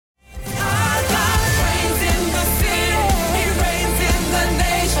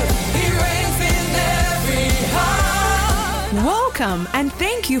Welcome and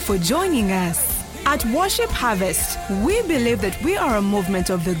thank you for joining us. At Worship Harvest, we believe that we are a movement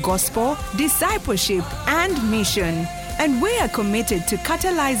of the gospel, discipleship, and mission. And we are committed to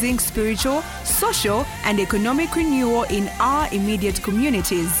catalyzing spiritual, social, and economic renewal in our immediate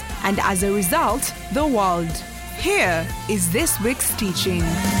communities, and as a result, the world. Here is this week's teaching.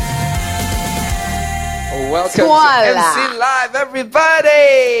 Welcome to MC Live,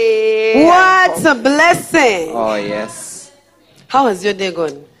 everybody! What a blessing! Oh, yes. How has your day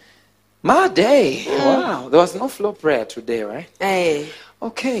gone? My day? Wow. There was no floor prayer today, right? Hey.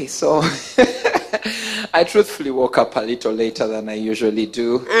 Okay, so I truthfully woke up a little later than I usually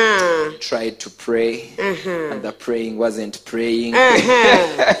do. Tried to pray, and the praying wasn't praying. What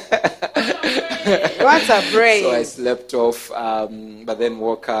a praying. So I slept off, but then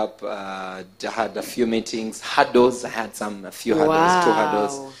woke up, had a few meetings, huddles. I had a few huddles, 2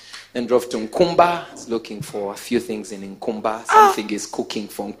 huddles. Then drove to Nkumba. I was looking for a few things in Nkumba. Something is cooking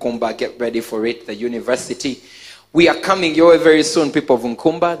for Nkumba. Get ready for it. The university. We are coming your way very soon, people of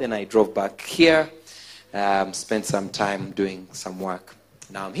Nkumba. Then I drove back here. Spent some time doing some work.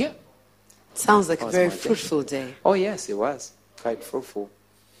 Now I'm here. Sounds like a very fruitful day. Oh, yes, it was. Quite fruitful.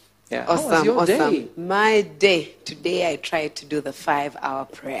 Yeah. Awesome, How was your awesome. day? My day. Today I tried to do the 5-hour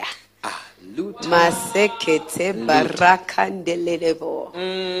prayer. Luta. Masekete barakandelelevo.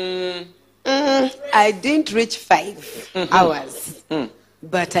 I didn't reach 5 hours,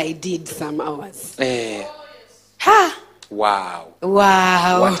 but I did some hours. Ha! Wow.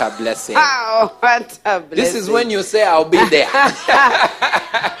 Wow. What a blessing. Wow, what a blessing. This is when you say, I'll be there.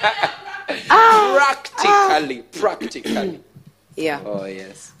 Practically. Yeah. Oh,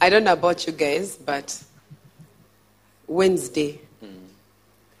 yes. I don't know about you guys, but Wednesday,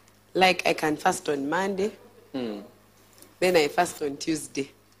 like I can fast on Monday, then I fast on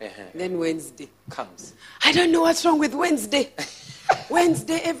Tuesday, then Wednesday comes. I don't know what's wrong with Wednesday.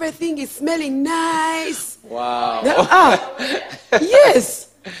 Wednesday, everything is smelling nice. Wow. Yes.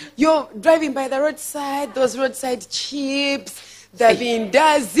 You're driving by the roadside, those roadside chips, the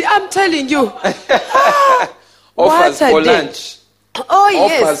vindazi. I'm telling you. Offers for lunch. Oh,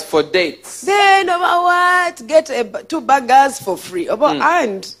 yes. Offers for dates. Then, what? Get 2 burgers for free.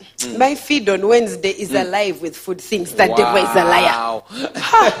 And my feed on Wednesday is alive with food things. That devil is a liar.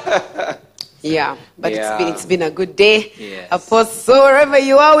 Yeah, but it's been a good day. Yes. Apostle, wherever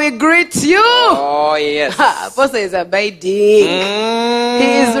you are, we greet you. Oh, yes. Apostle is abiding.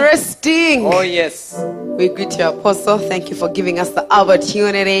 He is resting. Oh, yes. We greet you, Apostle. Thank you for giving us the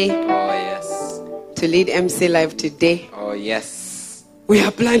opportunity to lead MC Live today. Oh, yes. We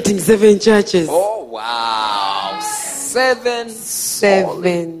are planting 7 churches. Oh, wow. 7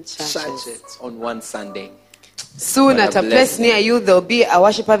 churches on one Sunday. Soon at a place near you, there will be a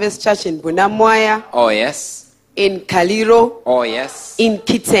Worship Harvest Church in Bunamwaya. Oh, yes. In Kaliro. Oh, yes. In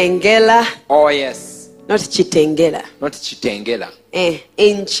Kitengela. Oh, yes. Not Chitengela. Not Chitengela.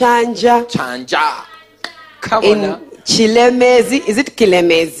 In Chanja. Chanja. Come on now. Chilemezi. Is it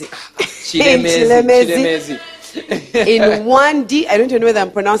Kilemezi? Chilemezi. In Wandi, I don't even know whether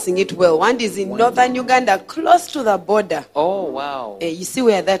I'm pronouncing it well. Wandi is in northern Uganda, close to the border. Oh, wow. You see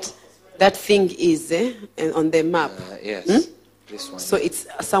where that thing is on the map? Yes. This one. So it's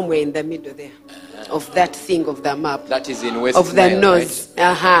somewhere in the middle there of that thing of the map. That is in West of the Nile, nose.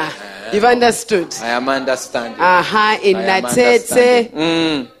 Right? You've understood? I am understanding. In Natete.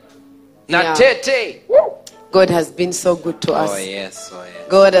 Natete. God has been so good to us. Oh, yes.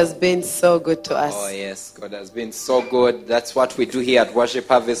 God has been so good to us. Oh, yes. God has been so good. That's what we do here at Worship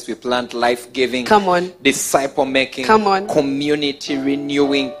Harvest. We plant life-giving, disciple-making,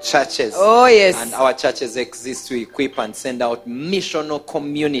 community-renewing churches. Oh, yes. And our churches exist to equip and send out missional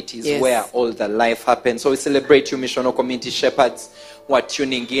communities where all the life happens. So we celebrate you, missional community shepherds, who are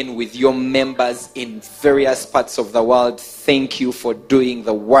tuning in with your members in various parts of the world. Thank you for doing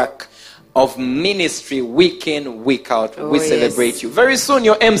the work of ministry week in, week out. We celebrate you. Very soon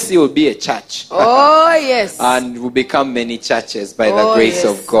your MC will be a church. Oh, yes. And will become many churches by the grace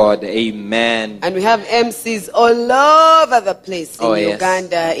of God. Amen. And we have MCs all over the place. In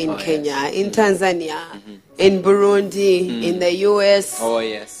Uganda, in Kenya, in Tanzania, in Burundi, in the US. Oh,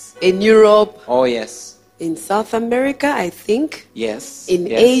 yes. In Europe. Oh, yes. In South America, I think. Yes.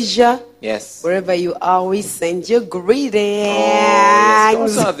 In Asia. Yes. Wherever you are, we send you greetings. We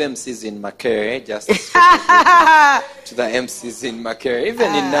also have MCs in Makere, just to the MCs in Makere.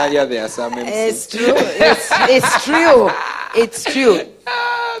 Even in Nadia, there are some MCs. It's true. It's true. It's true.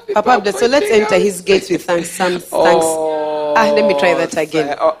 Papa, so let's enter his gates with thanks. Let me try that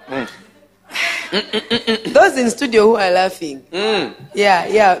again. Those in studio who are laughing.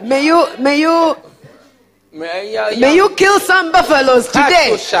 Yeah. May you May you kill some buffaloes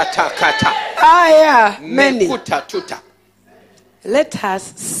today. Many. Let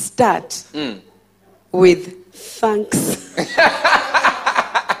us start with thanks.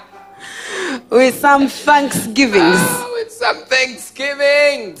 With some thanksgivings. With some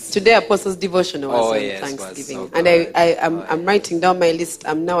thanksgivings. Today, Apostles' devotion was on Thanksgiving. So and I'm writing down my list.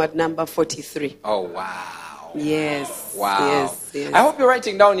 I'm now at number 43. Oh, wow. Yes. Wow. Yes. I hope you're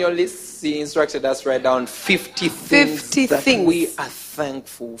writing down your list. He instructed us to write down 50 things that we are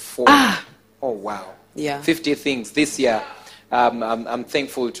thankful for. Oh, wow. Yeah. 50 things. This year, I'm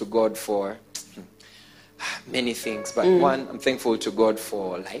thankful to God for many things. But one, I'm thankful to God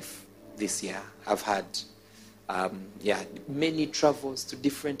for life. This year, I've had many travels to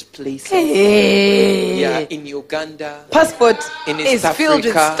different places. Hey. In Uganda. Passport in is East filled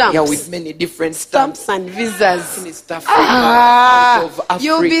with Africa, stamps. with many different stamps and visas. In East Africa, out of Africa.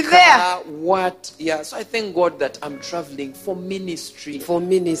 You'll be there. What? Yeah. So I thank God that I'm traveling for ministry.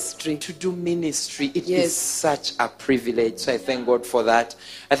 To do ministry. It is such a privilege. So I thank God for that.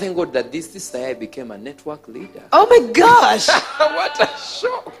 I thank God that this year I became a network leader. Oh my gosh. What a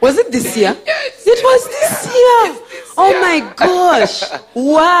shock. Was it this year? Yes. It was this year. Oh my gosh.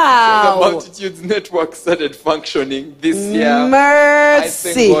 Wow. The Multitudes Network started functioning this year. Mercy.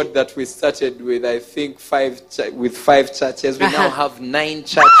 I thank God that we started with, I think, 5 churches. We now have 9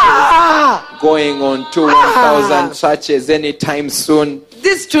 churches going on to 1,000 churches anytime soon.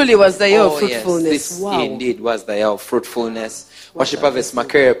 This truly was the year of fruitfulness. Yes, this indeed was the year of fruitfulness. Worship Harvest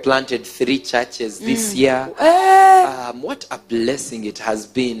Makerere planted 3 churches this year. What a blessing it has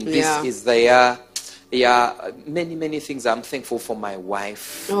been. This is the year. Many things. I'm thankful for my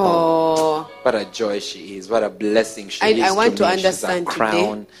wife. What a joy she is. What a blessing she is. I want to me. understand She's a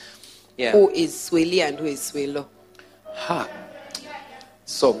crown. Today who is Sweli and who is Swelo.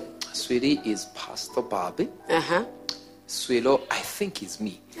 So, Sweli is Pastor Barbie. Swelo, I think, is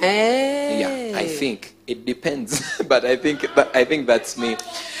me. Hey. I think it depends, but I think that's me.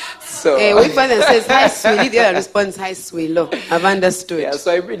 So one father says hi Sweli, the other responds hi Swelo. I've understood. Yeah,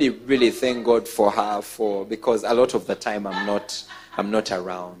 so I really thank God for her because a lot of the time I'm not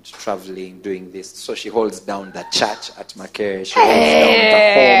around, traveling, doing this. So she holds down the church at Makerere. She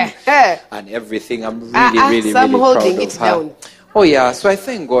holds down the home and everything. I'm really proud of her. Down. Oh yeah, so I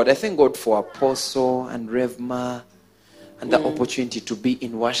thank God. I thank God for Apostle and Revma and the opportunity to be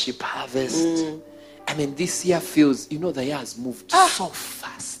in Worship Harvest. I mean, this year feels, the year has moved so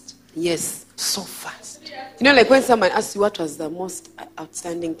fast. Yes. So fast. Like when someone asks you what was the most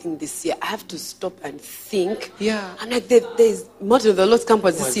outstanding thing this year, I have to stop and think. Yeah. I'm like, there's Martin of the Lord's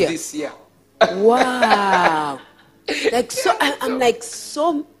campus this year. Wow. I'm like,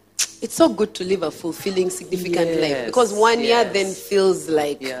 it's so good to live a fulfilling, significant life. Because 1 year then feels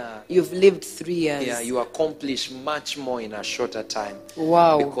like you've lived 3 years. Yeah, you accomplish much more in a shorter time.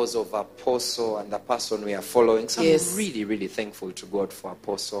 Wow. Because of Apostle and the person we are following. So I'm really thankful to God for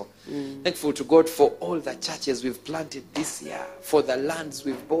Apostle. Thankful to God for all the churches we've planted this year. For the lands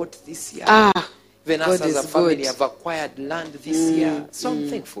we've bought this year. Even us as a family have acquired land this year. So I'm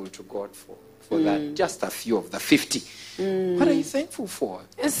thankful to God for that. Just a few of the 50. What are you thankful for?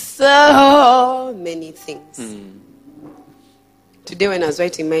 So many things. Today when I was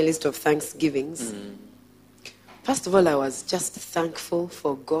writing my list of thanksgivings, first of all, I was just thankful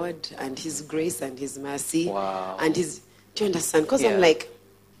for God and His grace and His mercy. Wow. And do you understand? Because I'm like,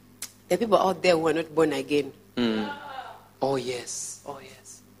 there are people out there who are not born again. Oh yes.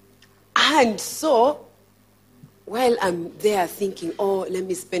 And so, while I'm there thinking, let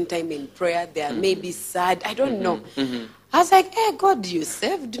me spend time in prayer, they may be sad, I don't know. I was like, hey, God, you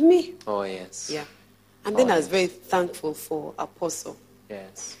saved me. Oh, yes. Yeah. And then I was very thankful for Apostle.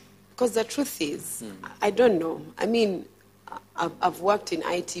 Yes. Because the truth is, I don't know. I mean, I've worked in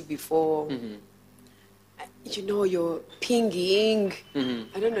IT before. You're pinging,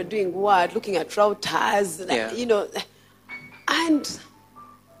 I don't know, doing what, looking at routers, and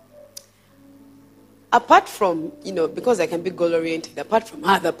apart from, because I can be goal-oriented, apart from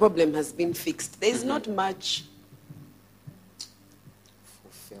the problem has been fixed, there's not much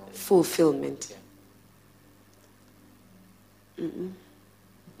fulfillment.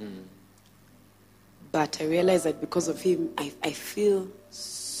 But I realize that because of him, I feel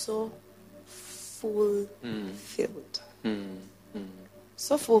so fulfilled.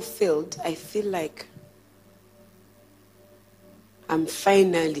 So fulfilled, I feel like I'm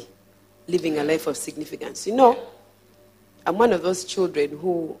finally living a life of significance. I'm one of those children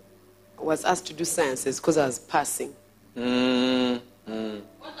who was asked to do sciences because I was passing. What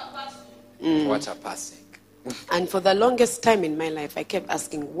a passing. And for the longest time in my life, I kept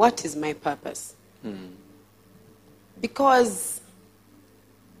asking, what is my purpose? Because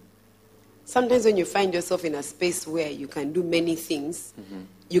sometimes when you find yourself in a space where you can do many things,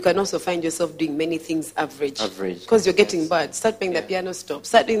 you can also find yourself doing many things average. Because you're getting bored. Start playing the piano, stop.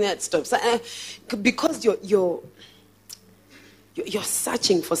 Start doing that, stop. Because you're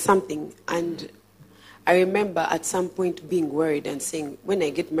searching for something. And I remember at some point being worried and saying, when I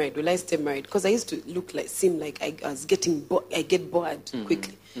get married, will I stay married? Because I used to seem like I was getting I get bored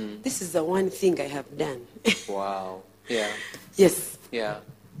quickly. This is the one thing I have done. Wow. Yeah. Yes. Yeah.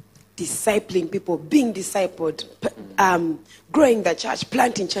 Discipling people, being discipled, growing the church,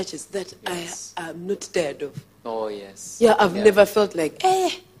 planting churches that I am not tired of. Oh, yes. Yeah, I've never felt like,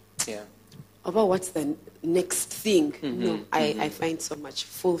 yeah, about what's the next thing. No, I find so much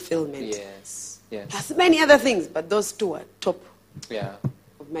fulfillment. Yes, yes. There's many other things, but those two are top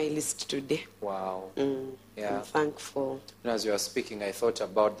of my list today. Wow. Yeah. I'm thankful. And as you were speaking, I thought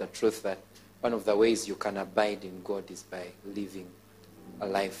about the truth that one of the ways you can abide in God is by living a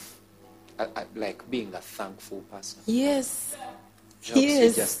life, like being a thankful person. Yes. Helps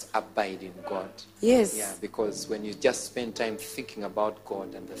you just abide in God. Yes. Yeah, because when you just spend time thinking about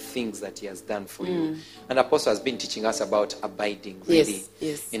God and the things that He has done for you, and Apostle has been teaching us about abiding really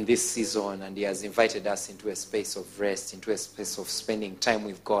in this season, and he has invited us into a space of rest, into a space of spending time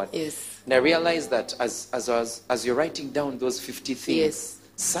with God. Yes. And I realized that as you're writing down those 50 things,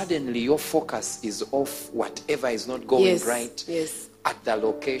 suddenly your focus is off whatever is not going right. Yes. At the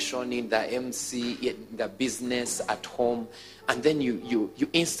location, in the MC, in the business, at home. And then you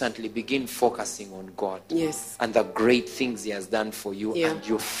instantly begin focusing on God. Yes. And the great things He has done for you. Yeah. And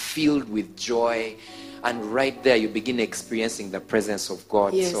you're filled with joy. And right there you begin experiencing the presence of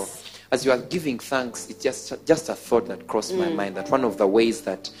God. Yes. So as you are giving thanks, it's just a thought that crossed my mind, that one of the ways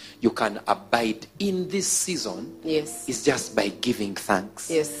that you can abide in this season is just by giving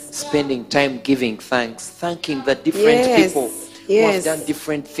thanks. Yes. Spending time giving thanks, thanking the different people who have done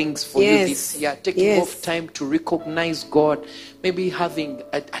different things for you this year, taking off time to recognize God, maybe having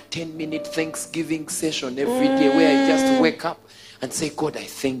a 10-minute Thanksgiving session every day where I just wake up and say, God, I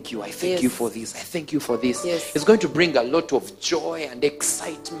thank you. I thank you for this. I thank you for this. Yes. It's going to bring a lot of joy and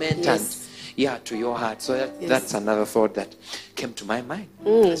excitement and to your heart. So that's another thought that came to my mind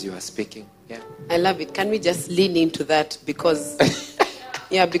as you were speaking. Yeah. I love it. Can we just lean into that? Because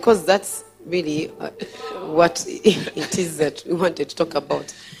because that's really what it is that we wanted to talk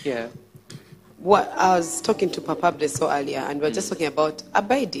about. Yeah. What I was talking to Papa Blesso earlier, and we were just talking about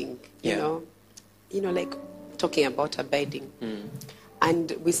abiding. You know, like talking about abiding,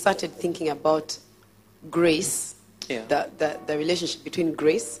 and we started thinking about grace, the relationship between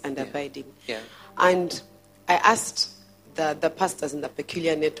grace and abiding. Yeah. And I asked the pastors in the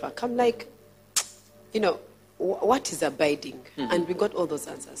Peculiar Network, I'm like, what is abiding? And we got all those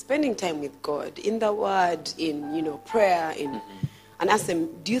answers. Spending time with God, in the Word, in prayer, and asked them,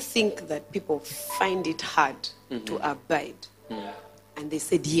 do you think that people find it hard to abide? And they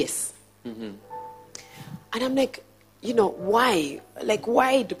said yes. And I'm like, why? Like,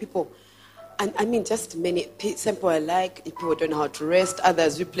 why do people? And I mean, just many people are like, people don't know how to rest.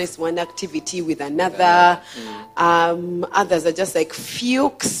 Others replace one activity with another. Others are just like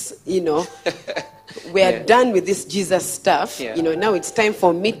fukes, We're done with this Jesus stuff. Now it's time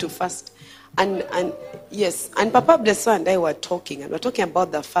for me to fast. And Papa Blesso and I were talking, and we're talking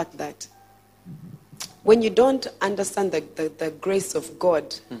about the fact that when you don't understand the grace of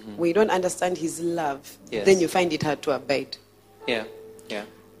God, when you don't understand His love, then you find it hard to abide. Yeah, yeah.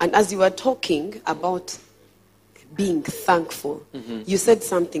 And as you were talking about being thankful, you said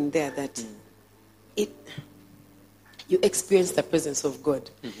something there that you experience the presence of God.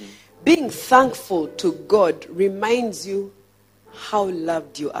 Being thankful to God reminds you how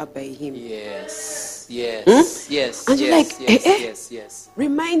loved you are by Him. Yes, yes, yes, and you're like, yes.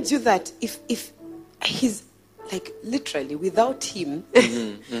 Reminds you that if He's like literally without Him,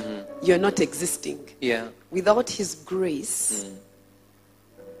 you're not existing. Yeah. Without His grace,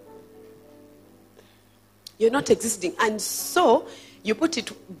 you're not existing. And so you put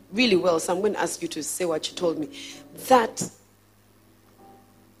it really well. So I'm going to ask you to say what you told me. That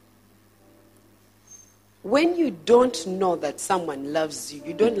when you don't know that someone loves you,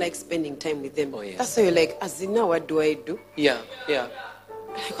 you don't like spending time with them. That's why you're like, as in now, what do I do? Yeah.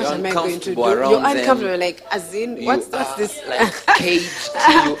 What am I going to do? You're uncomfortable. Them. Like, as in, what's this? Like caged.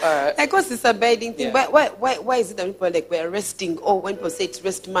 You are. Like, what's this abiding thing? Yeah. Why is it that people are like, we're resting? Or when people say it's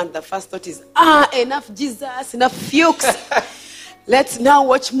rest month, the first thought is, enough Jesus, enough fukes. Let's now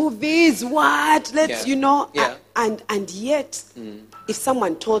watch movies. What? Let's, Yeah. And yet, if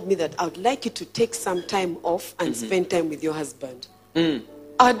someone told me that I would like you to take some time off and spend time with your husband,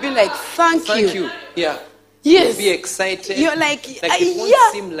 I'd be like, thank you. Yeah. Yes. Be excited. You're like it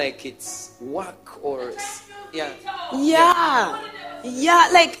won't seem like it's work or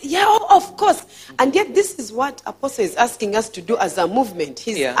of course. And yet this is what Apostle is asking us to do as a movement.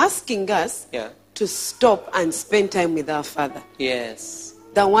 He's asking us to stop and spend time with our Father. Yes.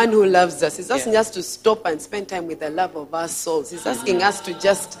 The one who loves us. He's asking us to stop and spend time with the love of our souls. He's asking us to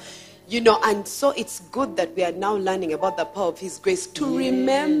just, and so it's good that we are now learning about the power of His grace to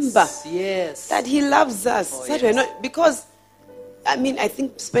remember that He loves us. We're not, because, I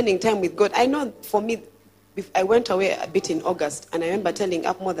think spending time with God, I know for me, I went away a bit in August, and I remember telling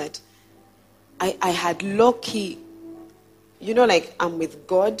Apmo that I had low-key, I'm with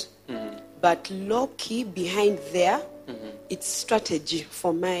God, but low-key behind there, it's strategy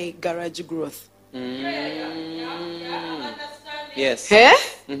for my garage growth. Yes.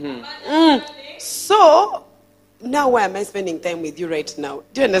 So, now why am I spending time with you right now?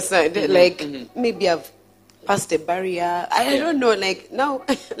 Do you understand? Maybe I've passed a barrier. I don't know. Now,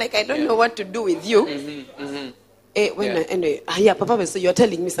 I don't know what to do with you. Papa, so you're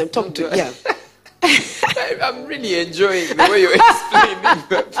telling me some talk to I'm really enjoying the way you're explaining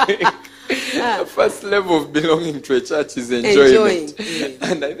that thing. The first level of belonging to a church is enjoyment.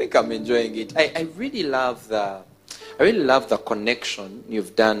 And I think I'm enjoying it. I really love the connection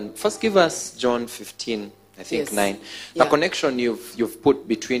you've done. First, give us John 15, I think 9. The connection you've put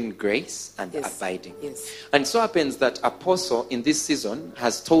between grace and abiding. And it so happens that Apostle in this season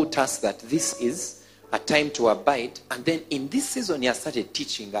has taught us that this is a time to abide. And then in this season, he has started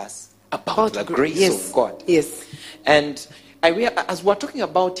teaching us about the grace of God. And as we're talking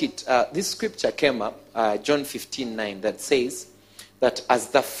about it, this scripture came up, John 15:9, that says that as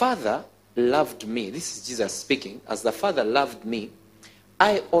the Father loved me, this is Jesus speaking, as the Father loved me,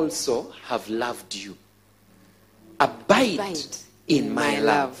 I also have loved you. Abide in my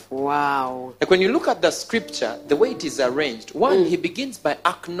love. Wow. Like when you look at the scripture, the way it is arranged, he begins by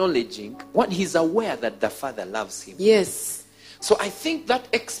acknowledging he's aware that the Father loves him. Yes. So I think that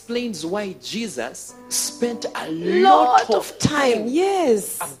explains why Jesus spent a lot of time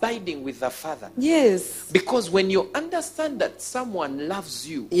abiding with the Father. Yes. Because when you understand that someone loves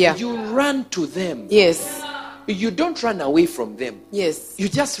you, you run to them. Yes. You don't run away from them. Yes. You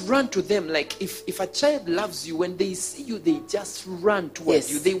just run to them. Like if a child loves you, when they see you, they just run towards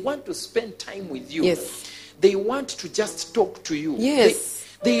you. They want to spend time with you. Yes. They want to just talk to you. Yes.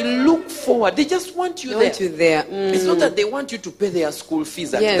 They look forward. They just want you there. It's not that they want you to pay their school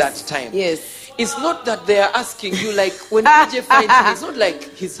fees at that time. Yes. It's not that they are asking you, like, when DJ finds me, it's not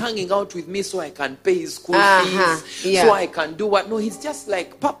like he's hanging out with me so I can pay his school fees, so I can do what. No, he's just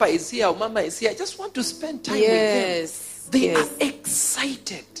like, Papa is here, or Mama is here. I just want to spend time with them. They are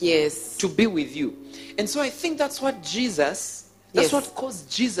excited to be with you. And so I think that's what that's what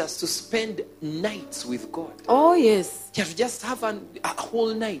caused Jesus to spend nights with God. Oh, yes. Yeah, to just have a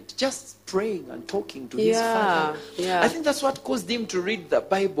whole night just praying and talking to his Father. I think that's what caused him to read the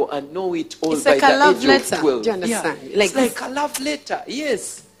Bible and know it all by the age of 12. Do you understand? It's like a love letter.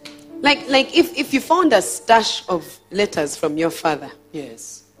 Yes. Like if you found a stash of letters from your father.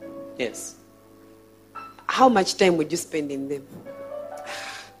 Yes. How much time would you spend in them?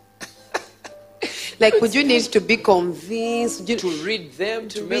 Would you need to be convinced? To read them?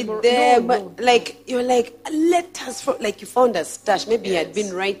 To read them? No. You're like, letters from, you found a stash. Maybe he had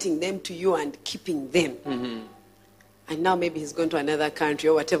been writing them to you and keeping them. And now maybe he's gone to another country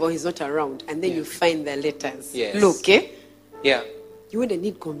or whatever, he's not around. And then you find the letters. Look, Yeah. You wouldn't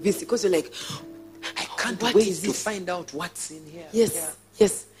need convincing because you're like, I can't wait to find out what's in here.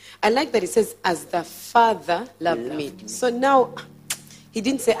 Yes. I like that it says, as the Father loved me. So now, he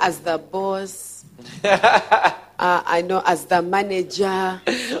didn't say as the boss. I know as the manager.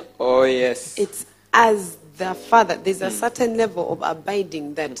 Oh yes. It's as the Father. There's a certain level of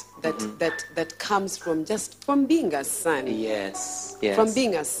abiding that comes from being a son. Yes. From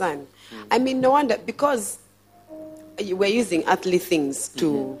being a son. No wonder, because we're using earthly things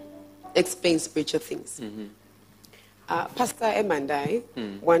to explain spiritual things. Pastor Emma and I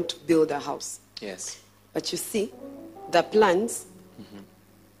want to build a house. Yes. But you see, the plans,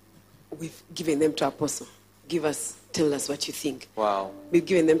 we've given them to Apostle. Tell us what you think. Wow. We've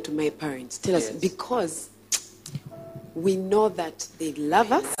given them to my parents. Tell us, because we know that they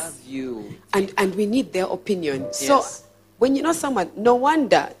love us. They love you. And we need their opinion. Yes. So when you know someone, no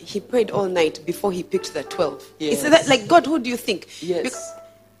wonder he prayed all night before he picked the 12. Yes. He said, God, who do you think? Yes. Because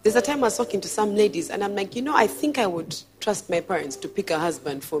there's a time I was talking to some ladies, and I'm like, I think I would trust my parents to pick a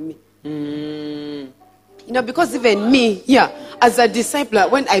husband for me. Because even me, as a disciple,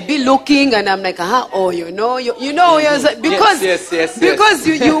 when I be looking and I'm like, because because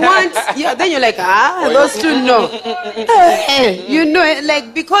you want, then you're like, those two no,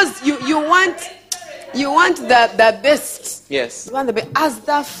 because you want the best. Yes. You want the best. As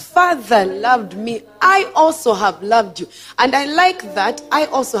the Father loved me, I also have loved you. And I like that. I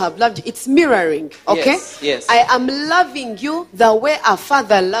also have loved you. It's mirroring. Okay? Yes. I am loving you the way a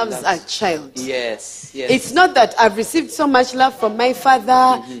father loves a child. Yes. It's not that I've received so much love from my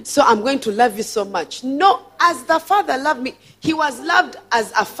father, so I'm going to love you so much. No, as the Father loved me, he was loved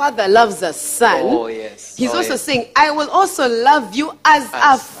as a father loves a son. Oh, yes. He's also saying, I will also love you as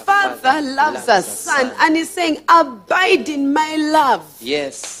a father loves a son. And he's saying, abide in my love.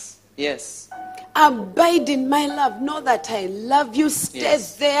 Yes. Abide in my love. Know that I love you. Stay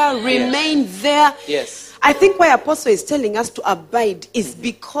there. Remain there. Yes. I think why Apostle is telling us to abide is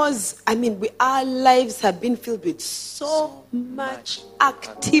because, our lives have been filled with so much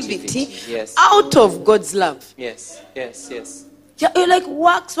activity out of God's love. Yes. You're like,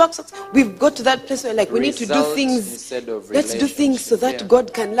 works. We've got to that place where we need to do things. Let's do things so that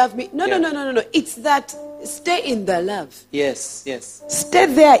God can love me. No. It's that stay in the love. Yes. Stay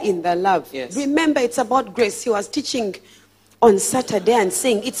there in the love. Yes. Remember, it's about grace. He was teaching on Saturday and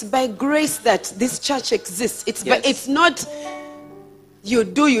saying it's by grace that this church exists. It's not you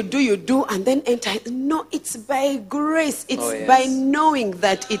do and then enter. No, it's by grace. It's by knowing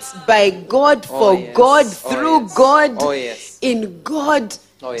that it's by God, for God, through God, in God.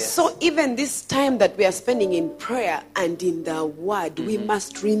 So even this time that we are spending in prayer and in the word, we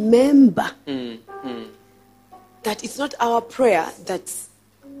must remember that it's not our prayer that's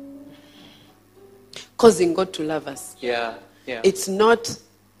causing God to love us. It's not.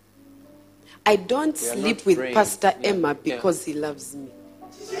 I don't sleep with Pastor Emma because he loves me.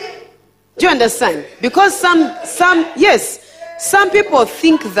 Do you understand? Because some people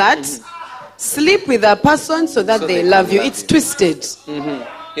think that sleep with a person so that they love you. It's twisted. Do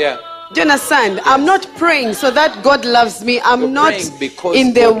you understand? Yes. I'm not praying so that God loves me. I'm not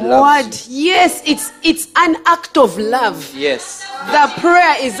in the word. Yes, it's an act of love. Yes. The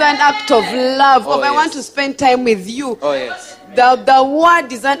prayer is an act of love. I want to spend time with you. Oh, yes. The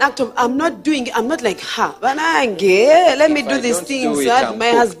word is an act of, I'm not like, let me do these things that my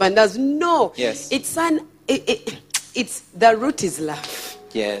husband does. No. Yes. It's the root is love.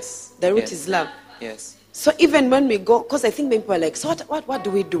 Yes. The root is love. Yes. So even when we go, because I think many people are like, so what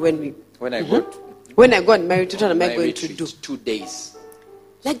do we do when I go and marry? What am I going to do? 2 days.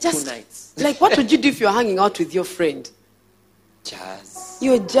 Like just 2 nights. Like what would you do if you're hanging out with your friend? Jazz.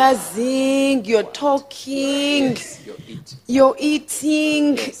 You're jazzing, you're talking, you're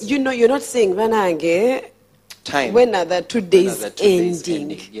eating. Yes. You're not saying time. When are the 2 days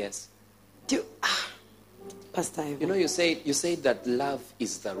ending? Yes. Pastor Ivan. You say that love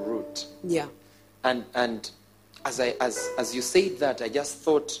is the root. Yeah. And as you said that, I just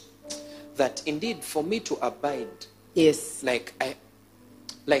thought that indeed for me to abide, yes, like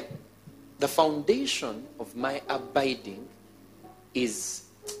the foundation of my abiding is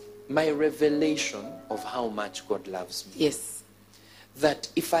my revelation of how much God loves me. Yes. That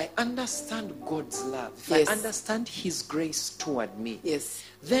if I understand God's love, if I understand His grace toward me,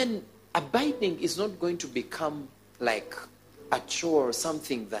 then abiding is not going to become like a chore or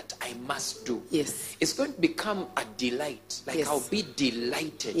something that I must do. Yes. It's going to become a delight. Like I'll be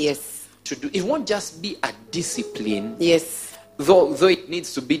delighted to do. It won't just be a discipline. Yes. Though it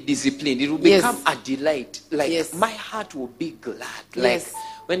needs to be disciplined, it will become a delight. Like my heart will be glad. Like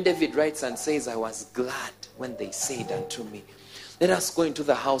when David writes and says, I was glad when they said unto me, let us go into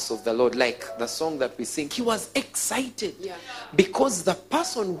the house of the Lord. Like the song that we sing, he was excited because the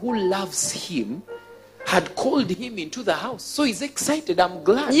person who loves him had called him into the house. So he's excited. I'm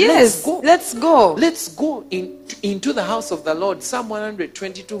glad. Yes, let's go. Let's go into the house of the Lord. Psalm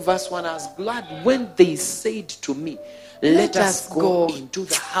 122 verse 1, I was glad when they said to me, let us go into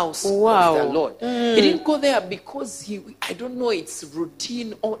the house of the Lord. He didn't go there because I don't know, it's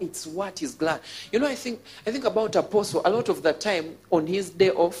routine or it's what he's glad. I think about Apostle, a lot of the time on his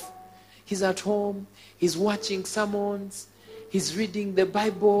day off, he's at home, he's watching sermons, he's reading the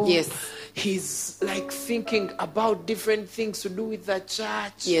Bible. Yes. He's like thinking about different things to do with the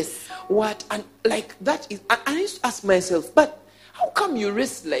church. Yes. What? And like that is, and I used to ask myself, but how come you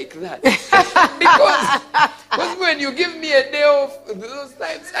rest like that? because when you give me a day off, those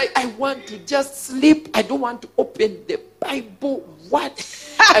times I want to just sleep. I don't want to open the Bible. What?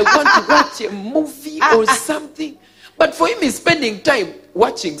 I want to watch a movie or something. But for him, he's spending time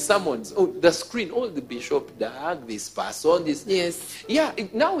watching someone's the screen, all the bishop, this person, this. Yes. Yeah,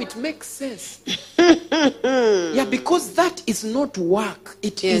 now it makes sense. Yeah, because that is not work.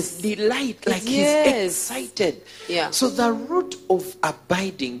 It is delight, like he's excited. Yeah. So the root of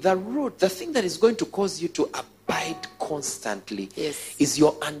abiding, the thing that is going to cause you to abide constantly is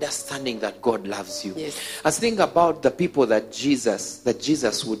your understanding that God loves you. Yes. I was thinking about the people that Jesus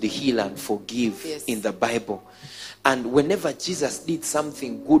would heal and forgive in the Bible. And whenever Jesus did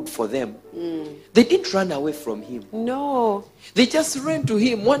something good for them, they didn't run away from him. No. They just ran to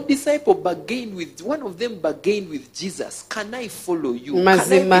him. One of them bargained with Jesus. Can I follow you? Mazima.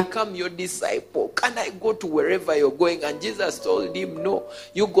 Can I become your disciple? Can I go to wherever you're going? And Jesus told him, no,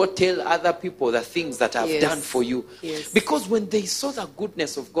 you go tell other people the things that I've done for you. Yes. Because when they saw the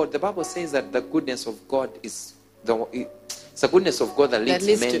goodness of God, the Bible says that the goodness of God is it's the goodness of God that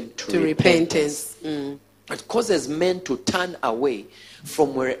leads men to repentance. It causes men to turn away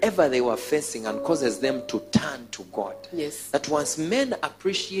from wherever they were facing and causes them to turn to God. Yes. That once we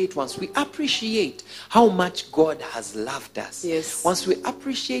appreciate how much God has loved us, once we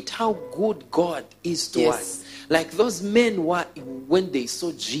appreciate how good God is to us, like those men were when they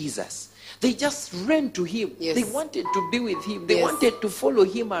saw Jesus, they just ran to him. Yes. They wanted to be with him. They wanted to follow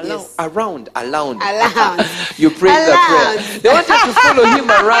him around. You prayed the prayer. They wanted to follow him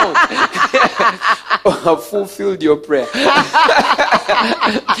around. I've fulfilled your prayer.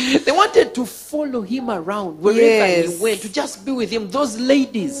 They wanted to follow him around wherever he went, to just be with him. Those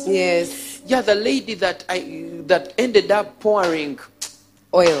ladies. Yes. Yeah, the lady that ended up pouring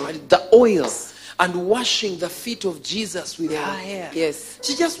the oil and washing the feet of Jesus with her hair. Yes.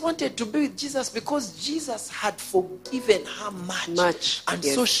 She just wanted to be with Jesus because Jesus had forgiven her much. And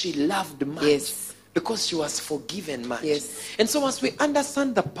so she loved much. Yes. Because she was forgiven much. Yes. And so once we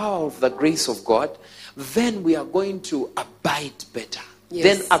understand the power of the grace of God, then we are going to abide better.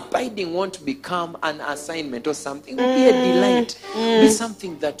 Yes. Then abiding won't become an assignment or something. It will be a delight. Be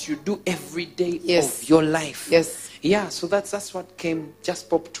something that you do every day of your life. Yes. Yeah, so that's what just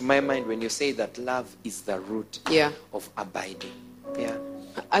popped to my mind when you say that love is the root of abiding. Yeah.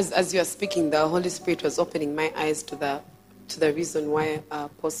 As you are speaking, the Holy Spirit was opening my eyes to the reason why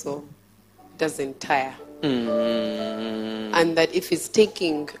Apostle doesn't tire. And that if he's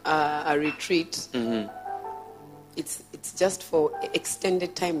taking a retreat, it's just for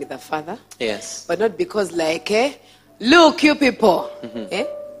extended time with the Father. Yes. But not because look, you people.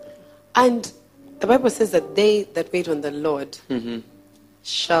 And the Bible says that they that wait on the Lord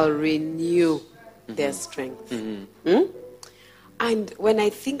shall renew their strength. And when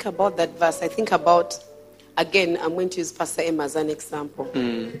I think about that verse, I think about, again, I'm going to use Pastor Emma as an example.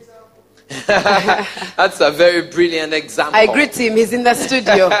 That's a very brilliant example. I greet him. He's in the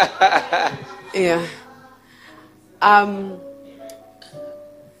studio. Yeah.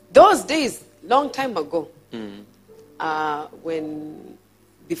 Those days, long time ago,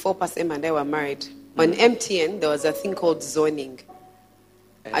 before Pastor Emma and I were married, on MTN, there was a thing called zoning.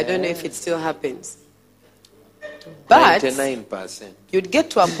 I don't know if it still happens. But 99%. You'd get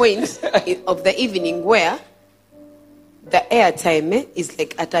to a point of the evening where the airtime is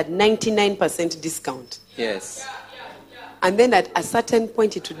like at a 99% discount. Yes. And then at a certain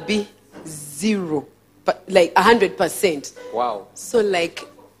point, it would be 0, but like 100%. Wow. So like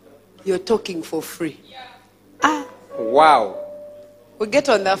you're talking for free. Wow. We get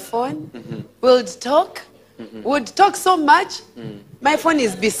on the phone. We'll talk. We'd talk so much. My phone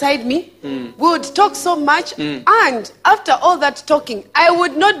is beside me. We would talk so much. And after all that talking, I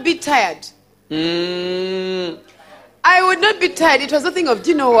would not be tired. I would not be tired. It was nothing of,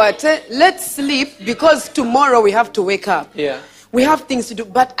 you know what? Let's sleep because tomorrow we have to wake up. Yeah. We have things to do.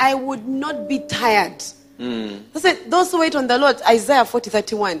 But I would not be tired. Those who wait on the Lord, Isaiah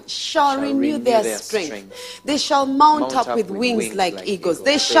 40:31, shall renew their strength. They shall mount up with wings like eagles.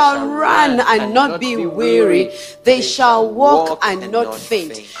 They shall run and not be weary. They shall walk and not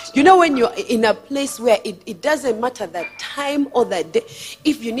faint. You know, when you're in a place where it doesn't matter the time or the day,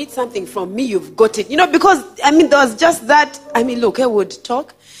 if you need something from me, you've got it. You know, because, there was just that. Look, I would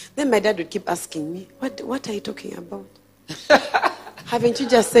talk. Then my dad would keep asking me, what are you talking about? Haven't you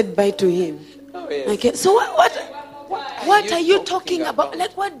just said bye to him? Oh, yes. Okay, so what are you talking about?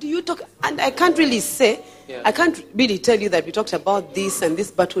 Like, what do you talk? And I can't really say. Yeah. I can't really tell you that we talked about this and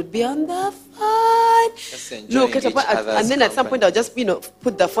this, but would be on the phone. Look, and then at some point I'll just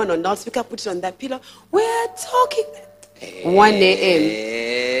put the phone on loudspeaker, put it on that pillow. We're talking. 1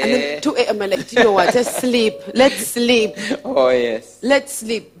 a.m. And then 2 a.m. I'm like, do you know what? Let's sleep. Oh yes. Let's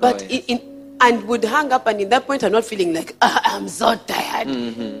sleep. But and would hang up, and in that point I'm not feeling like I'm so tired.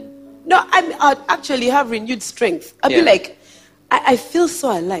 No, I'd actually have renewed strength. I'd be like, I feel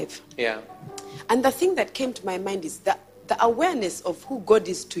so alive. Yeah. And the thing that came to my mind is that the awareness of who God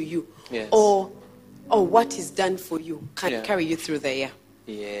is to you, or what He's done for you, can carry you through the year.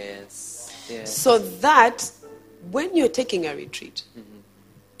 Yes. Yes. So that when you're taking a retreat,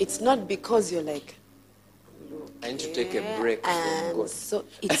 it's not because you're like, I need to take a break from God. So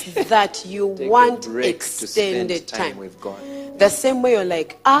it's that you want extended time with God. The same way you're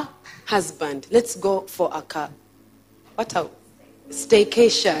like, husband, let's go for a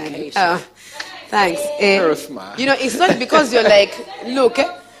staycation. Thanks. It's not because you're like, look,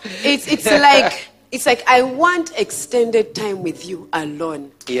 it's like I want extended time with you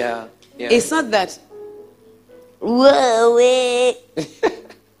alone. Yeah. It's not that. Whoa,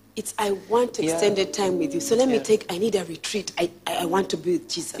 it's I want extended time with you. So let me I need a retreat. I want to be with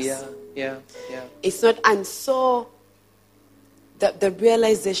Jesus. Yeah. It's not, and so the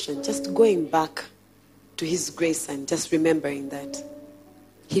realization, just going back to His grace and just remembering that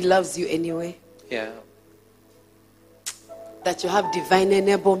He loves you anyway. Yeah. That you have divine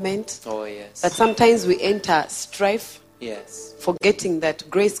enablement. Oh, yes. That sometimes we enter strife. Yes. Forgetting that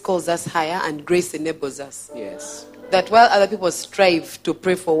grace calls us higher and grace enables us. Yes. That while other people strive to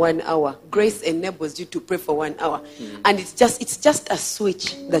pray for 1 hour, grace enables you to pray for 1 hour. And it's just a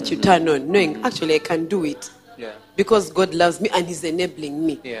switch that you turn on, knowing actually I can do it. Yeah. Because God loves me and He's enabling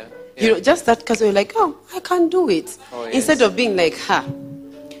me. Yeah. Just that because you're like, I can do it. Oh, yes. Instead of being like,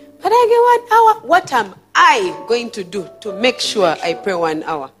 but I get 1 hour. What am I going to do to make sure I pray 1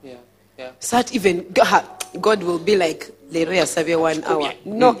 hour? Yeah. So that even God will be like, Leroy Savia 1 hour.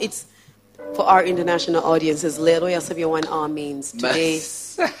 No, it's for our international audiences. Leroy Savia 1 hour means today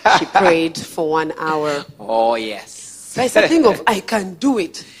she prayed for 1 hour. Oh, yes. So it's a thing of I can do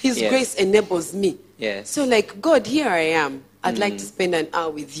it. His grace enables me. Yes. So like, God, here I am. I'd like to spend an hour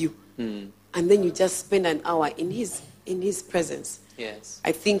with you. And then you just spend an hour in his presence. Yes.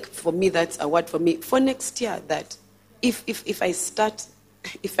 I think for me that's a word for me for next year, that if I start,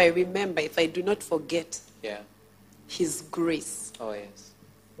 if I remember, if I do not forget His grace. Oh, yes.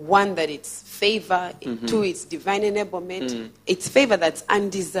 One, that it's favor. Two, it's divine enablement. It's favor that's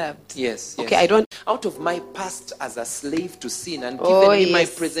undeserved. Yes. Okay, I don't. Out of my past as a slave to sin and given me my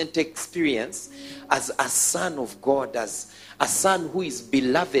present experience as a son of God, as a son who is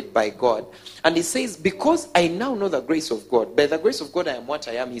beloved by God. And He says, because I now know the grace of God, by the grace of God I am what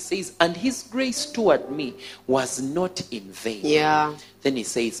I am. He says, and His grace toward me was not in vain. Yeah. Then He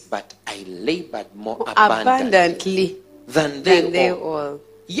says, but I labored more abundantly than they all. all.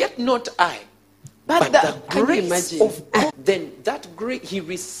 Yet not I, but the grace of God. Then that grace He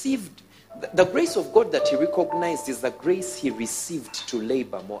received, the grace of God that He recognized is the grace He received to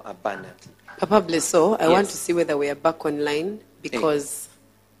labor more abundantly. Probably so. I want to see whether we are back online because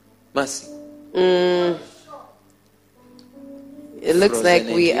Mercy. It looks like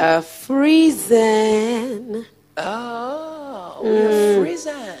we are freezing. Oh, we are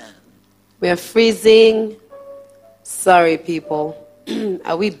freezing. We are freezing. Sorry, people.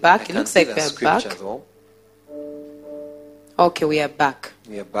 Are we back? It looks like we are back. Though. Okay, we are back.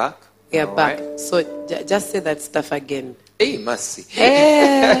 We are back. We are All back. right. So just say that stuff again. Hey, mercy.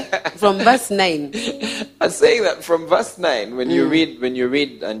 From verse 9. I'm saying that from verse 9, when you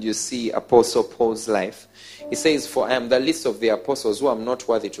read and you see Apostle Paul's life, he says, for I am the least of the apostles who am not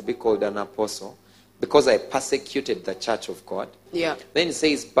worthy to be called an apostle, because I persecuted the church of God. Yeah. Then he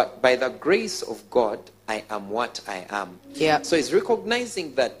says, but by the grace of God, I am what I am. Yeah. So he's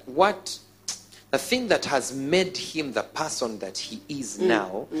recognizing that the thing that has made him the person that he is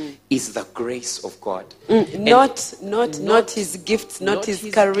now is the grace of God. Not his gifts, not his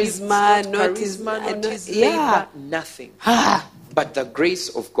charisma, not his labor, nothing. But the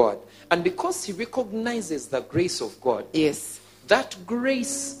grace of God. And because he recognizes the grace of God, that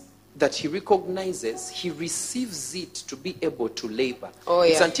grace that he recognizes, he receives it to be able to labor.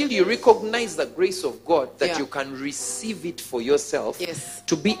 It's until you recognize the grace of God that you can receive it for yourself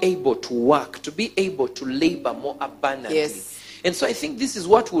to be able to work, to be able to labor more abundantly. And so I think this is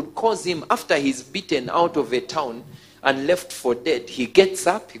what would cause him, after he's beaten out of a town and left for dead, he gets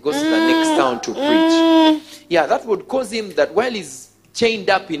up, he goes to the next town to preach. Yeah, that would cause him that while he's chained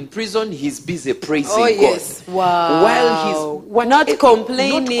up in prison, he's busy praising God. Wow. While he's not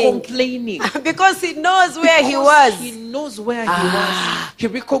complaining. Because he knows where he was. He knows where he was. He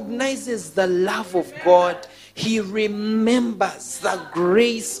recognizes the love of God. He remembers the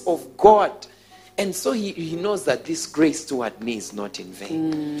grace of God. And so he knows that this grace toward me is not in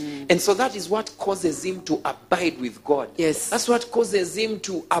vain. And so that is what causes him to abide with God. That's what causes him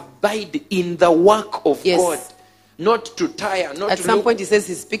to abide in the work of God. not to tire, not At to some look. point, he says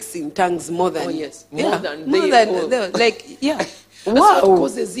he speaks in tongues more than. Oh, yes. Yeah, More than they all. like, yeah. That's Wow. what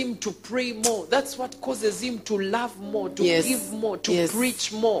causes him to pray more. That's what causes him to love more, to Yes. give more, to Yes.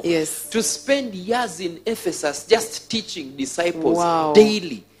 preach more. Yes. To spend years in Ephesus just teaching disciples Wow.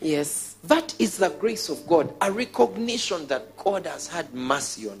 daily. Yes. That is the grace of God. A recognition that God has had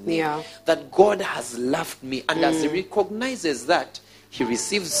mercy on me. Yeah. That God has loved me. And as he recognizes that, he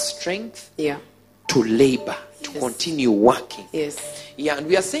receives strength Yeah. to labor, to Yes. continue working. Yes. Yeah, and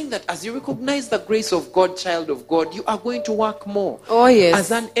we are saying that as you recognize the grace of God, child of God, you are going to work more. Oh, yes.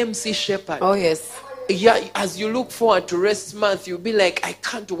 As an MC shepherd. Oh, yes. Yeah, as you look forward to rest month, you'll be like, I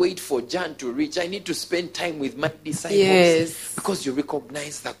can't wait for Jan to reach. I need to spend time with my disciples. Yes. Because you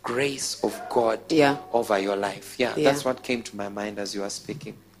recognize the grace of God Yeah. over your life. Yeah, Yeah. that's what came to my mind as you were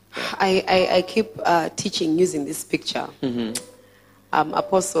speaking. I keep teaching using this picture.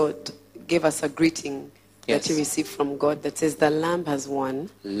 Apostle gave us a greeting that he Yes. received from God that says, the Lamb has won.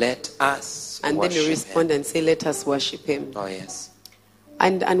 Let us And then worship you respond him. and say, let us worship him. Oh, yes.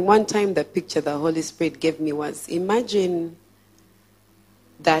 And one time the picture the Holy Spirit gave me was, imagine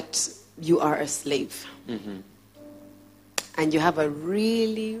that you are a slave. And you have a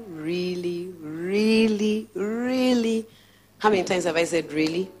really, really, really, really, how many times have I said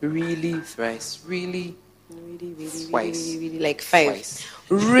really? Really, thrice, really, Really, really, Twice. really, really, like 5. Twice.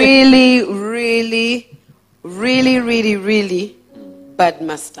 Really, really, really, really, really bad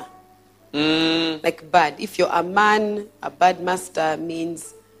master. Like bad. If you're a man, a bad master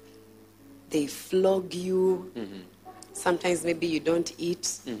means they flog you. Sometimes maybe you don't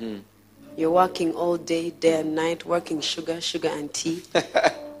eat. You're working all day and night, working sugar and tea.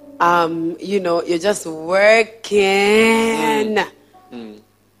 You're just working.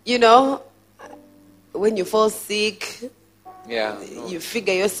 When you fall sick, yeah. you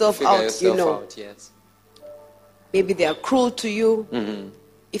figure yourself Figure out, yourself out, yes. Maybe they are cruel to you.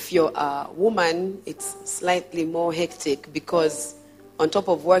 If you're a woman, it's slightly more hectic because on top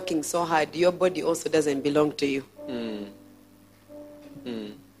of working so hard, your body also doesn't belong to you.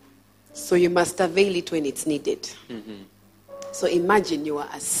 So you must avail it when it's needed. So imagine you are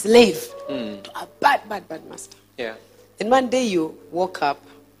a slave to a bad master. Yeah. And one day you woke up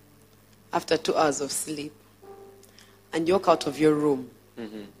after 2 hours of sleep and you walk out of your room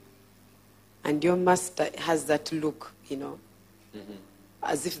and your master has that look,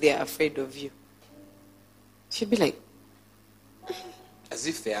 as if they are afraid of you. She'd be like, As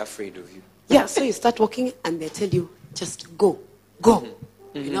if they are afraid of you. yeah, so you start walking and they tell you, just go.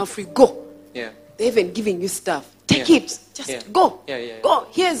 You're now free, go. Yeah. They're even giving you stuff. Take Yeah. it, just Yeah. go. Yeah. Go,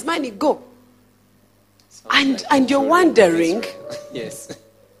 here's money, go. Sounds like And you're children of wondering, Israel. Yes.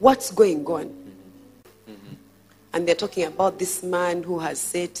 what's going on? And they're talking about this man who has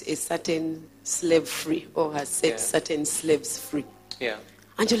set a certain slave free or has set certain slaves free. Yeah.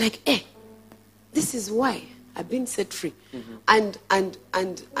 And you're like, this is why I've been set free. And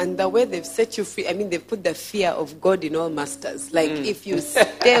the way they've set you free, I mean, they've put the fear of God in all masters. Like, if you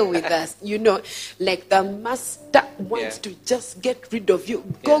stay with us, like the master wants to just get rid of you.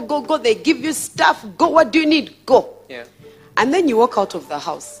 Go. They give you stuff. Go, what do you need? Go. Yeah. And then you walk out of the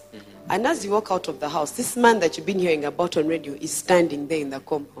house. And as you walk out of the house, this man that you've been hearing about on radio is standing there in the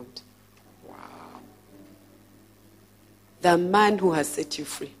compound. Wow. The man who has set you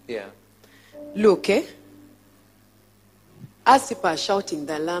free. Yeah. Look, as people are shouting,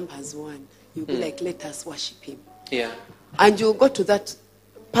 the Lamb has won, you'll be like, let us worship him. Yeah. And you'll go to that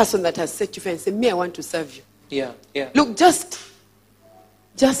person that has set you free and say, me, I want to serve you. Yeah. Yeah. Look, just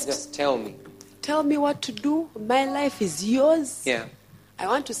tell me. tell me what to do. My life is yours. Yeah. I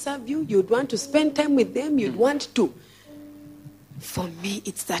want to serve you. You'd want to spend time with them. You'd want to. For me,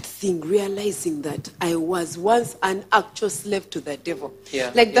 it's that thing, realizing that I was once an actual slave to the devil. Yeah,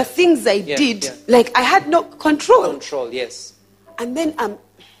 Like the things I did, yeah. like I had no control. Control, yes. And then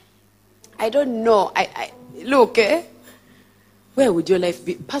I don't know. I look, where would your life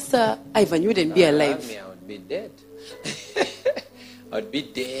be? Pastor Ivan, you wouldn't be alive. I would be dead. I would be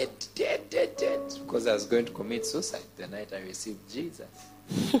dead. Because I was going to commit suicide the night I received Jesus.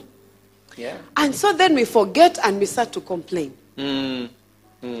 Yeah. And so then we forget and we start to complain.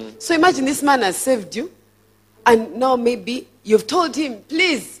 So imagine this man has saved you. And now maybe you've told him,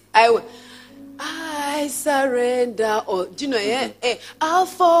 please, I surrender. Or, do you know, I'll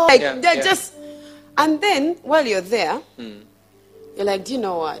fall. Like, they're just... And then, while you're there, you're like, do you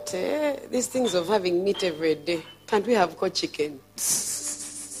know what? These things of having meat every day, can't we have cooked chicken?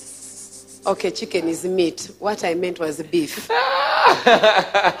 Okay, chicken is meat. What I meant was beef.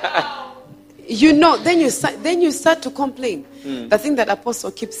 Then you start to complain. The thing that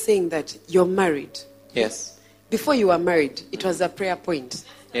Apostle keeps saying, that you're married. Yes. before you were married, it was a prayer point.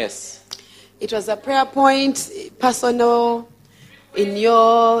 Yes. It was a prayer point, personal, in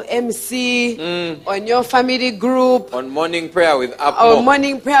your MC, on your family group. On morning prayer with Upmore. On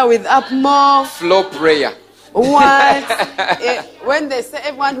morning prayer with Upmore. Flow prayer. What? When they say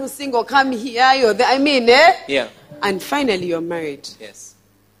everyone who's single, come here, you're there. I mean, Yeah. And finally you're married. Yes.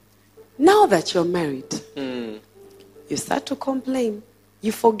 Now that you're married, you start to complain.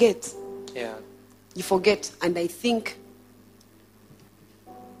 You forget. Yeah. You forget. And I think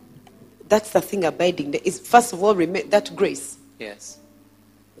that's the thing abiding there is, first of all, that grace. Yes.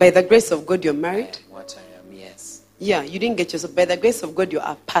 By the grace of God, you're married. I am what I am, yes. Yeah, you didn't get yourself. By the grace of God, you're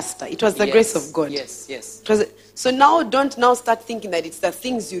a pastor. It was the grace of God. Yes, yes. So now, don't now start thinking that it's the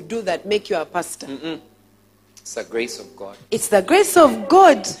things you do that make you a pastor. It's the grace of God. It's the grace of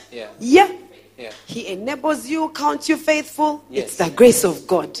God. Yeah. Yeah. Yeah. He enables you, counts you faithful. Yes. It's the grace of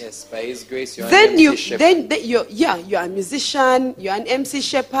God. Yes, by His grace, you're Then an MC shepherd. you're a musician, you're an MC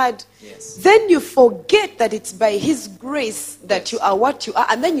shepherd. Yes. Then you forget that it's by His grace that you are what you are,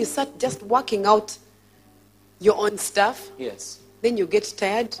 and then you start just working out your own stuff. Yes. Then you get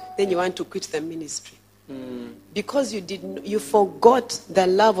tired. Then you want to quit the ministry because you forgot the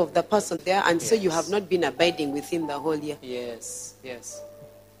love of the person there, and so you have not been abiding with Him the whole year. Yes, yes.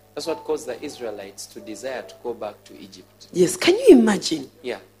 That's what caused the Israelites to desire to go back to Egypt. Yes, can you imagine?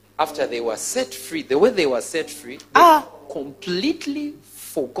 Yeah. After they were set free, the way they were set free, they completely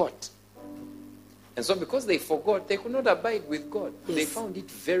forgot. And so because they forgot, they could not abide with God. Yes. They found it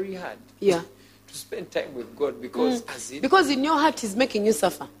very hard Yeah. to spend time with God because Because in your heart He's making you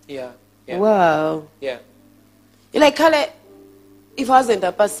suffer. Yeah. Yeah. Wow. Yeah. You're like, Kale, if I wasn't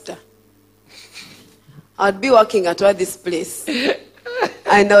a pastor, I'd be working at this place.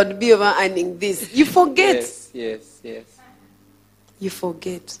 And I would be over earning this. You forget. Yes, yes, yes. You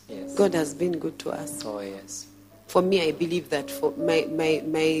forget. Yes. God has been good to us. Oh, yes. For me, I believe that for my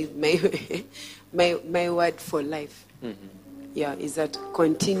word for life, is that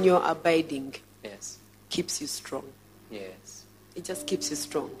continue abiding. Yes. Keeps you strong. Yes. It just keeps you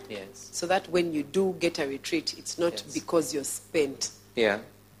strong. Yes. So that when you do get a retreat, it's not because you're spent. Yeah.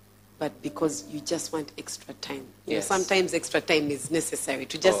 But because you just want extra time. You know, Yes. sometimes extra time is necessary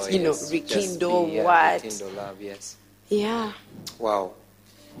to just, rekindle rekindle love, yes. Yeah. Wow.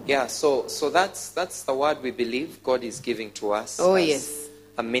 Yeah, so that's the word we believe God is giving to us. Oh, as yes.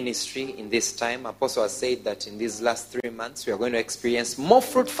 A ministry in this time. Apostle has said that in these last 3 months we are going to experience more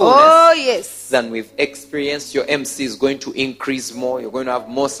fruitfulness yes. than we've experienced. Your MC is going to increase more. You're going to have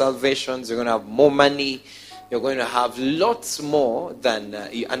more salvations. You're going to have more money. You're going to have lots more than,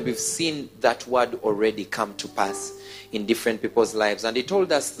 and we've seen that word already come to pass in different people's lives. And he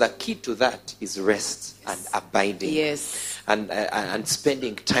told us the key to that is rest and abiding. Yes. And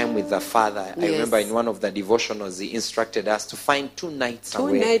spending time with the Father. I remember in one of the devotionals, he instructed us to find 2 nights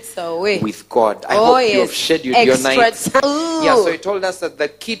away with God. I hope you have scheduled your nights. Yeah, so he told us that the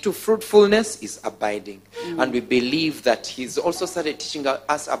key to fruitfulness is abiding. And we believe that he's also started teaching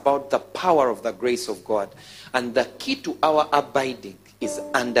us about the power of the grace of God. And the key to our abiding is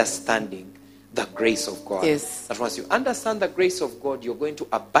understanding the grace of God. Yes. That once you understand the grace of God, you're going to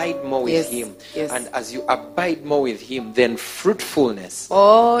abide more with Him. Yes. And as you abide more with Him, then fruitfulness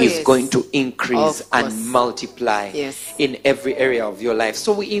is going to increase and multiply in every area of your life.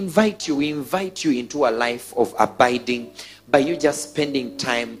 So we invite you into a life of abiding by you just spending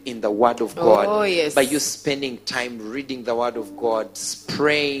time in the Word of God. By you spending time reading the Word of God,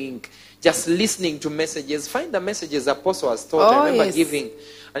 praying, just listening to messages. Find the messages Apostle has taught. I remember giving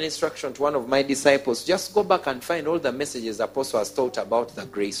an instruction to one of my disciples. Just go back and find all the messages Apostle has taught about the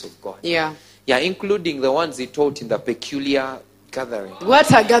grace of God. Yeah, including the ones he taught in the peculiar gathering. What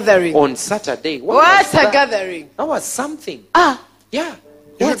a gathering. On Saturday. What a gathering. That was something. Yeah.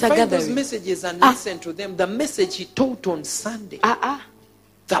 You What a find gathering. those messages and listen to them. The message he taught on Sunday.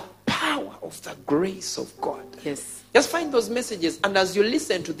 The power of the grace of God. Yes. Just find those messages, and as you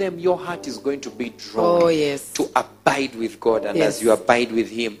listen to them, your heart is going to be drawn to abide with God. And as you abide with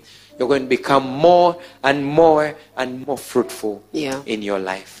Him, you're going to become more and more and more fruitful in your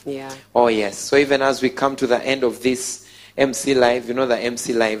life. Yeah. Oh, yes. So even as we come to the end of this MC Live, you know the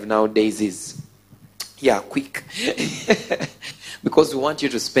MC Live nowadays is, quick. Because we want you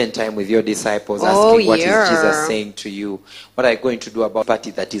to spend time with your disciples, asking what is Jesus saying to you. What are you going to do about the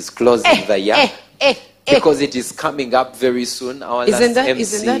party that is closing the year? Because it is coming up very soon. Our last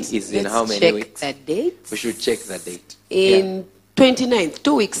MC is in how many weeks? The date. We should check the date. In 29th,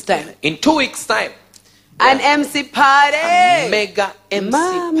 2 weeks' time. In 2 weeks' time. An MC party. A mega MC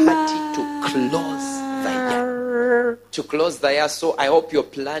party to close the year. to close the year. So I hope you're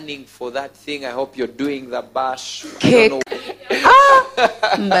planning for that thing. I hope you're doing the bash. Cake.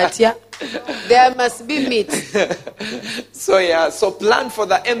 But yeah, there must be meat. So plan for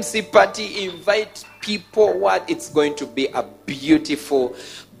the MC party. Invite people. It's going to be a beautiful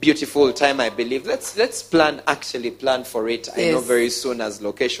time, I believe. Let's plan for it. I know very soon as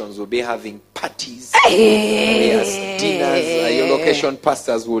locations will be having parties. Yes, dinners. Your location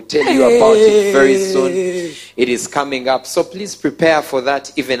pastors will tell you about it very soon. It is coming up. So please prepare for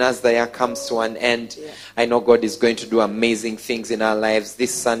that even as the year comes to an end. Yeah. I know God is going to do amazing things in our lives.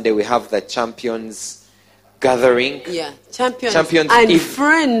 This Sunday we have the Champions Gathering. Yeah, champions and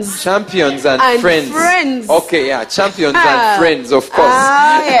friends. Champions and friends. Okay, yeah, champions and friends, of course.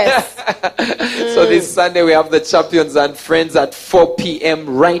 Yes. So this Sunday we have the Champions and Friends at 4 p.m.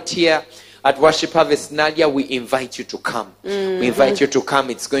 right here at Worship Harvest. Nadia, we invite you to come. We invite you to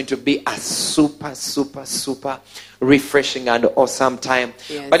come. It's going to be a super refreshing and awesome time.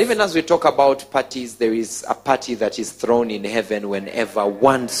 Yes. But even as we talk about parties, there is a party that is thrown in heaven whenever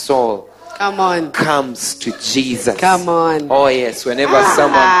one soul comes to Jesus. Come on. Oh yes, whenever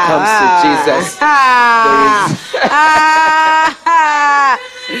someone comes to Jesus,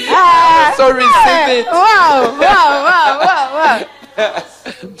 so receive it. Wow.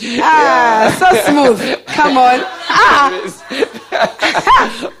 So smooth. Come on.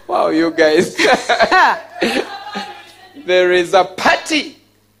 Wow, you guys. There is a party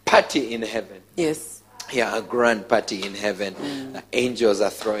in heaven. Yes. Yeah, a grand party in heaven. The angels are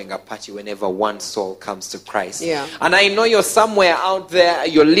throwing a party whenever one soul comes to Christ. Yeah. And I know you're somewhere out there.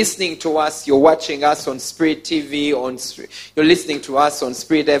 You're listening to us. You're watching us on Spirit TV. You're listening to us on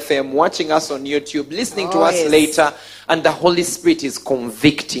Spirit FM. Watching us on YouTube. Listening to us later. And the Holy Spirit is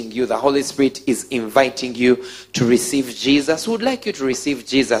convicting you. The Holy Spirit is inviting you to receive Jesus. We would like you to receive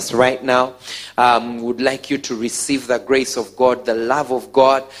Jesus right now. We would like you to receive the grace of God, the love of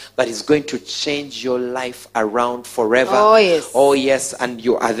God that is going to change your life around forever. Oh, yes. Oh, yes. And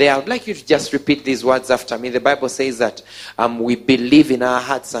you are there. I would like you to just repeat these words after me. The Bible says that we believe in our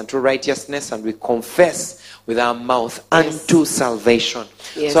hearts unto righteousness and we confess with our mouth unto salvation.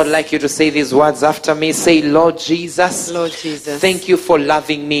 Yes. So I'd like you to say these words after me. Say, Lord Jesus, thank you for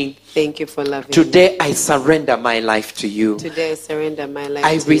loving me. Thank you for loving me. Today I surrender my life to you. Today I surrender my life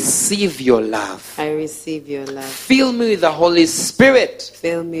I to receive your love. I receive your love. Fill me with the Holy Spirit.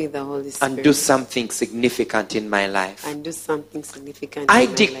 Fill me with the Holy Spirit. And do something significant in my life. And do something significant I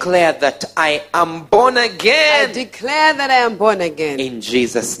declare that I am born again. I declare that I am born again. In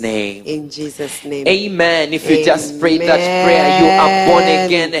Jesus' name. In Jesus' name. Amen. If you just prayed that prayer, you are born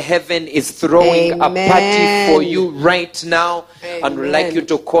again. Heaven is throwing a party for you right now. Amen. And we'd like you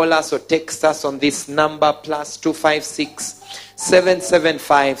to call us or text us on this number +256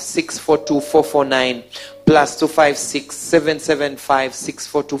 775 642 449 +256 775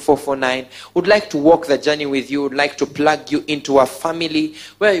 642 449. Would like to walk the journey with you. Would like to plug you into a family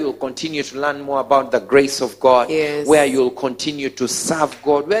where you will continue to learn more about the grace of God. Yes. Where you will continue to serve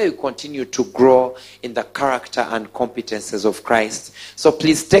God. Where you continue to grow in the character and competences of Christ. So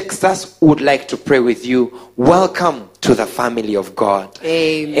please text us. Would like to pray with you. Welcome to the family of God.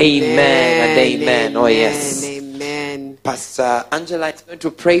 Amen. Amen and amen. Amen. Oh yes. Amen. Pastor Angela is going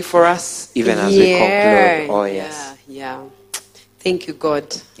to pray for us even as we conclude. Oh yes. Yeah. Thank you,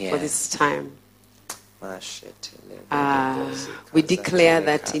 God, for this time. We declare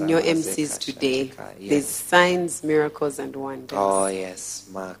that in your MCs today, there's signs, miracles, and wonders. Oh yes.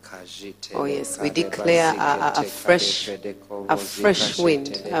 Oh yes. We declare a fresh wind. A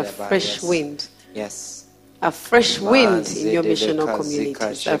fresh wind. Yes. A fresh wind in your missional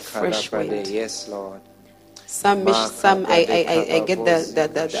communities. A fresh wind. Yes, Lord. Some I get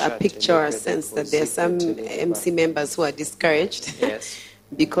a picture or a sense that there are some MC members who are discouraged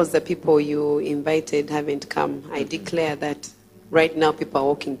because the people you invited haven't come. I declare that right now people are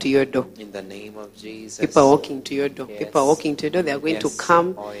walking to your door. In the name of Jesus. People are walking to your door. Yes. People are walking to your door. They are going to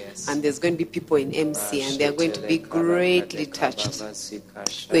come, and there's going to be people in MC, and they are going to be greatly touched.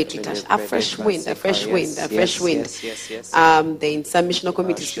 Greatly touched. A fresh wind, a fresh wind, a fresh wind. In some missional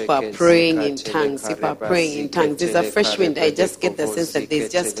communities, people are praying in tongues. People are praying in tongues. There's a fresh wind. I just get the sense that there's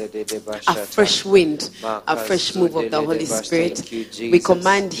just a fresh wind, a fresh move of the Holy Spirit. We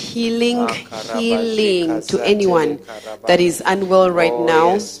command healing to anyone that is unwell right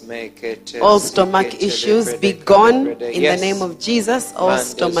now. All stomach issues be gone in the name of Jesus. All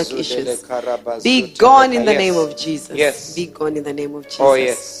stomach issues be gone in the name of Jesus. Be gone in the name of Jesus. Oh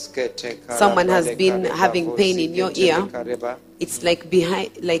yes. Someone has been having pain in your ear. It's like behind,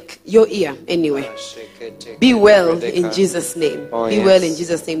 like your ear. Anyway, be well in Jesus' name. Be well in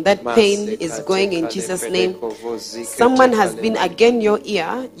Jesus' name. That pain is going in Jesus' name. Someone has been again your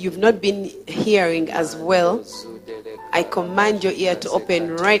ear. You've not been hearing as well. I command your ear to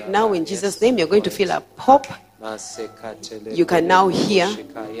open right now in Jesus' name. You're going to feel a pop. You can now hear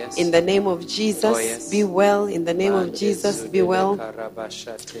in the name of Jesus. Be well in the name of Jesus. Be well.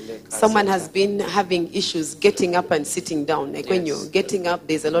 Someone has been having issues getting up and sitting down. Like when you're getting up,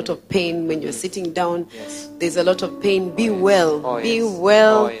 there's a lot of pain. When you're sitting down, there's a lot of pain. Be well. Be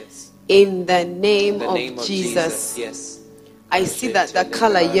well in the name of Jesus. I see that the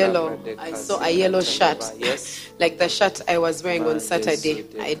color yellow. I saw a yellow shirt, like the shirt I was wearing on Saturday.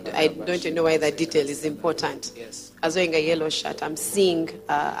 I don't know why that detail is important. I was wearing a yellow shirt. I'm seeing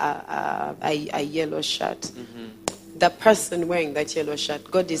a yellow shirt. The person wearing that yellow shirt,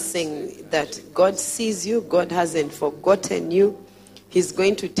 God is saying that God sees you. God hasn't forgotten you. He's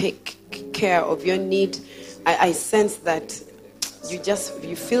going to take care of your need. I sense that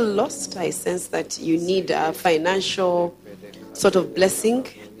you feel lost. I sense that you need a financial sort of blessing.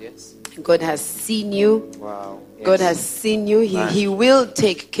 God has seen you. God has seen you. He will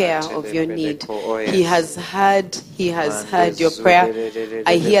take care of your need. He has heard your prayer.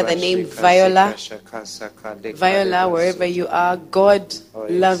 I hear the name Viola. Viola, wherever you are, God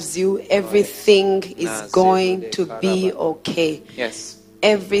loves you. Everything is going to be okay.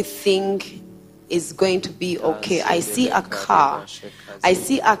 Everything is going to be okay. I see a car.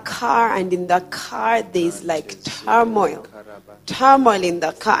 And in the car there's like turmoil in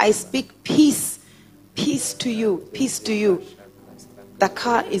the car. I speak peace to you. The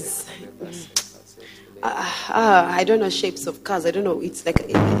car is I don't know shapes of cars. I don't know. It's like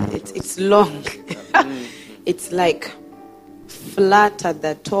it's long. It's like flat at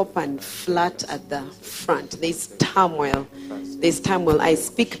the top and flat at the front. There's turmoil. I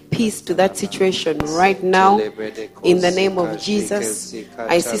speak peace to that situation right now in the name of Jesus.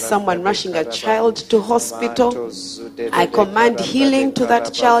 I see someone rushing a child to hospital. I command healing to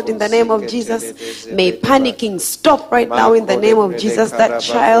that child in the name of Jesus. May panicking stop right now in the name of Jesus. That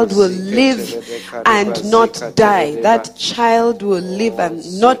child will live and not die. That child will live and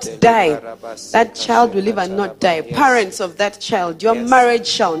not die. That child will live and not die. Parents of that child, your marriage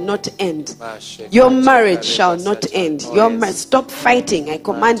shall not end. Your marriage shall not end. Stop fighting. I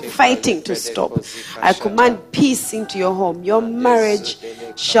command fighting to stop. I command peace into your home. Your marriage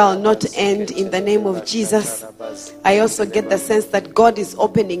shall not end in the name of Jesus. I also get the sense that God is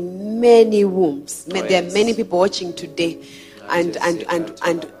opening many wombs. There are many people watching today, and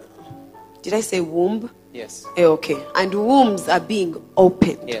did I say womb? Yes. Okay. And wombs are being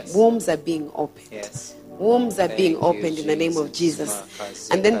opened. Yes. Wombs are being opened. Yes. Wombs are being opened in the name of Jesus.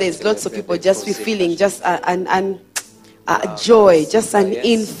 And then there's lots of people just feeling just joy, just an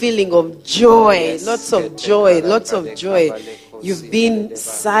infilling of joy, lots of joy. You've been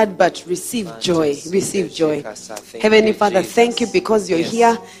sad, but receive joy. Heavenly Father, thank you because you're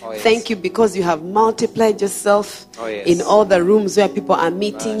here. Thank you because you have multiplied yourself in all the rooms where people are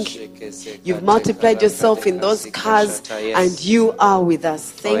meeting. You've multiplied yourself in those cars, and you are with us.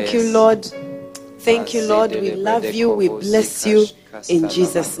 Thank you, Lord. Thank you, Lord. We love you. We bless you. In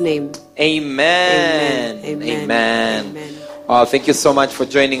Jesus' name. Amen. Amen. Oh, thank you so much for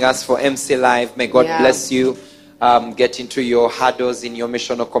joining us for MC Live. May God bless you. Get into your hurdles in your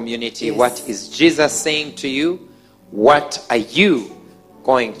missional community. Yes. What is Jesus saying to you? What are you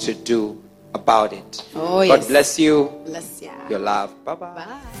going to do about it? Oh, God bless you. Bless you. Your love. Bye-bye.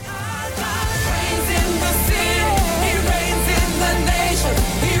 Bye.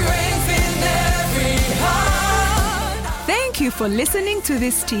 Thank you for listening to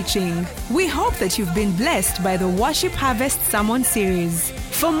this teaching. We hope that you've been blessed by the Worship Harvest Sermon series.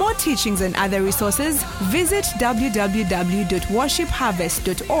 For more teachings and other resources, visit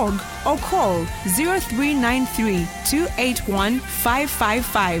www.worshipharvest.org or call 0393 281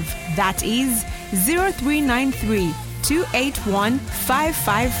 555. That is 0393 281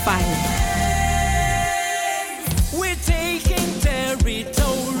 555. We're taking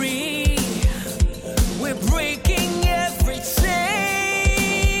territory.